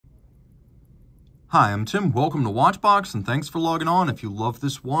Hi, I'm Tim. Welcome to Watchbox, and thanks for logging on. If you love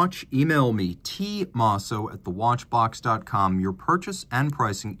this watch, email me, tmosso@thewatchbox.com, your purchase and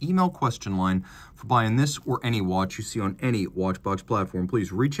pricing email question line for buying this or any watch you see on any Watchbox platform.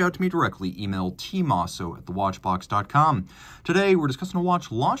 Please reach out to me directly. Email tmosso@thewatchbox.com. Today, we're discussing a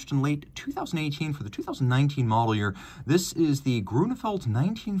watch launched in late 2018 for the 2019 model year. This is the Grönefeld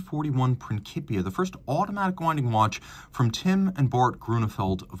 1941 Principia, the first automatic winding watch from Tim and Bart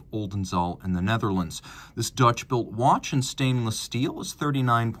Grönefeld of Oldenzaal in the Netherlands. This Dutch-built watch in stainless steel is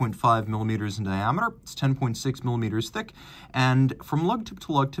 39.5 millimeters in diameter. It's 10.6 millimeters thick, and from lug tip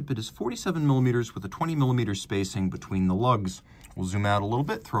to lug tip, it is 47 millimeters with a 20 millimeter spacing between the lugs. We'll zoom out a little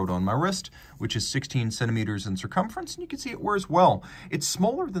bit, throw it on my wrist, which is 16 centimeters in circumference, and you can see it wears well. It's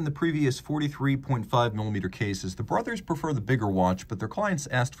smaller than the previous 43.5 millimeter cases. The brothers prefer the bigger watch, but their clients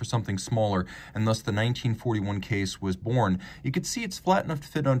asked for something smaller, and thus the 1941 case was born. You can see it's flat enough to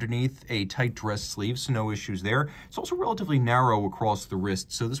fit underneath a tight dress sleeve, so no issues there. It's also relatively narrow across the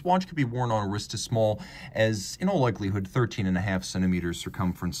wrist, so this watch could be worn on a wrist as small as, in all likelihood, 13.5 centimeters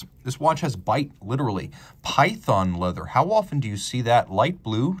circumference. This watch has bite, literally, python leather. How often do you see that? Light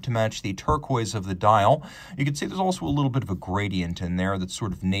blue to match the turquoise of the dial. You can see there's also a little bit of a gradient in there that's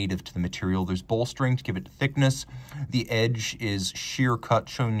sort of native to the material. There's bolstering to give it thickness. The edge is sheer cut,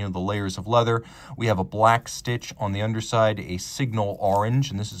 showing you the layers of leather. We have a black stitch on the underside, a signal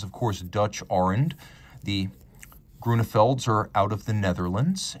orange, and this is, of course, Dutch orange. The Grönefelds are out of the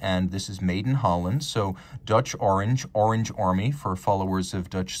Netherlands, and this is made in Holland, so Dutch orange, Orange Army for followers of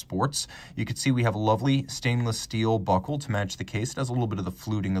Dutch sports. You can see we have a lovely stainless steel buckle to match the case. It has a little bit of the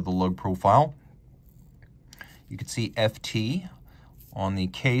fluting of the lug profile. You can see FT on the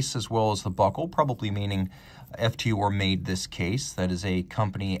case as well as the buckle, probably meaning FTOR made this case. That is a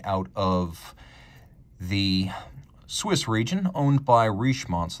company out of the Swiss region, owned by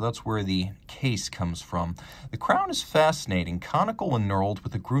Richemont, so that's where the case comes from. The crown is fascinating, conical and knurled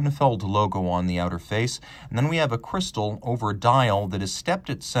with the Grönefeld logo on the outer face, and then we have a crystal over a dial that is stepped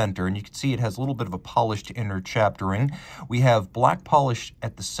at center, and you can see it has a little bit of a polished inner chaptering. We have black polish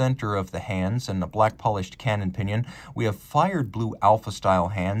at the center of the hands and a black polished cannon pinion. We have fired blue alpha-style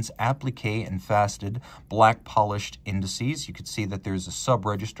hands, applique and faceted, black polished indices. You can see that there's a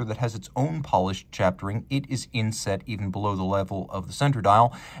sub-register that has its own polished chaptering. It is inset even below the level of the center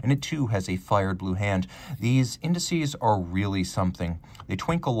dial, and it too has a fired blue hand. These indices are really something. They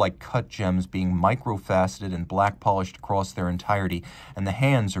twinkle like cut gems, being micro-faceted and black polished across their entirety, and the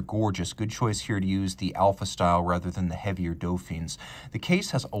hands are gorgeous. Good choice here to use the alpha style rather than the heavier Dauphines. The case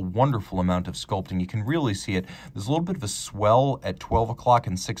has a wonderful amount of sculpting. You can really see it. There's a little bit of a swell at 12 o'clock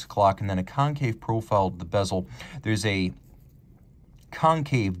and 6 o'clock, and then a concave profile to the bezel. There's a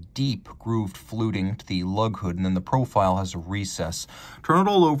concave, deep grooved fluting to the lug hood, and then the profile has a recess. Turn it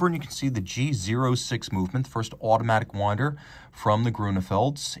all over and you can see the G06 movement, the first automatic winder from the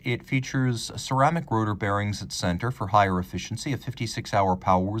Grönefelds. It features ceramic rotor bearings at center for higher efficiency, a 56-hour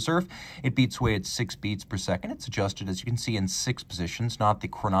power reserve. It beats away at 6 beats per second. It's adjusted, as you can see, in 6 positions, not the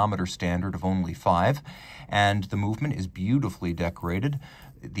chronometer standard of only 5. And the movement is beautifully decorated.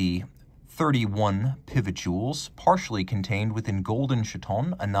 The 31 pivot jewels, partially contained within golden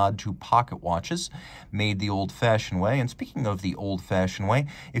chaton, a nod to pocket watches, made the old-fashioned way. And speaking of the old-fashioned way,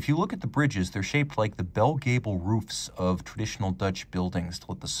 if you look at the bridges, they're shaped like the bell gable roofs of traditional Dutch buildings to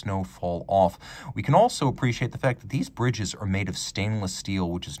let the snow fall off. We can also appreciate the fact that these bridges are made of stainless steel,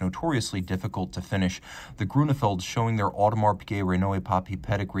 which is notoriously difficult to finish. The Grönefelds showing their Audemars Piguet Renoir Papi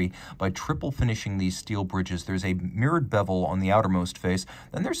pedigree by triple finishing these steel bridges. There's a mirrored bevel on the outermost face,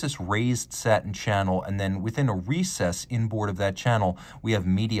 then there's this raised satin channel, and then within a recess inboard of that channel, we have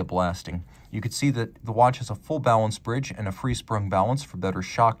media blasting. You can see that the watch has a full balance bridge and a free sprung balance for better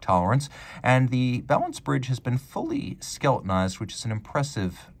shock tolerance, and the balance bridge has been fully skeletonized, which is an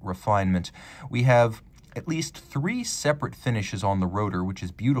impressive refinement. We have at least 3 separate finishes on the rotor, which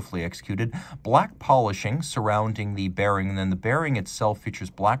is beautifully executed. Black polishing surrounding the bearing, and then the bearing itself features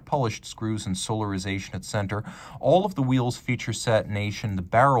black polished screws and solarization at center. All of the wheels feature satination. The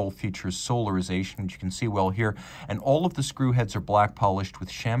barrel features solarization, which you can see well here, and all of the screw heads are black polished with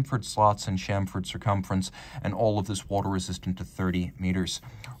chamfered slots and chamfered circumference, and all of this water resistant to 30 meters.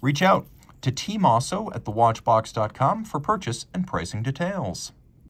 Reach out to tmosso@thewatchbox.com for purchase and pricing details.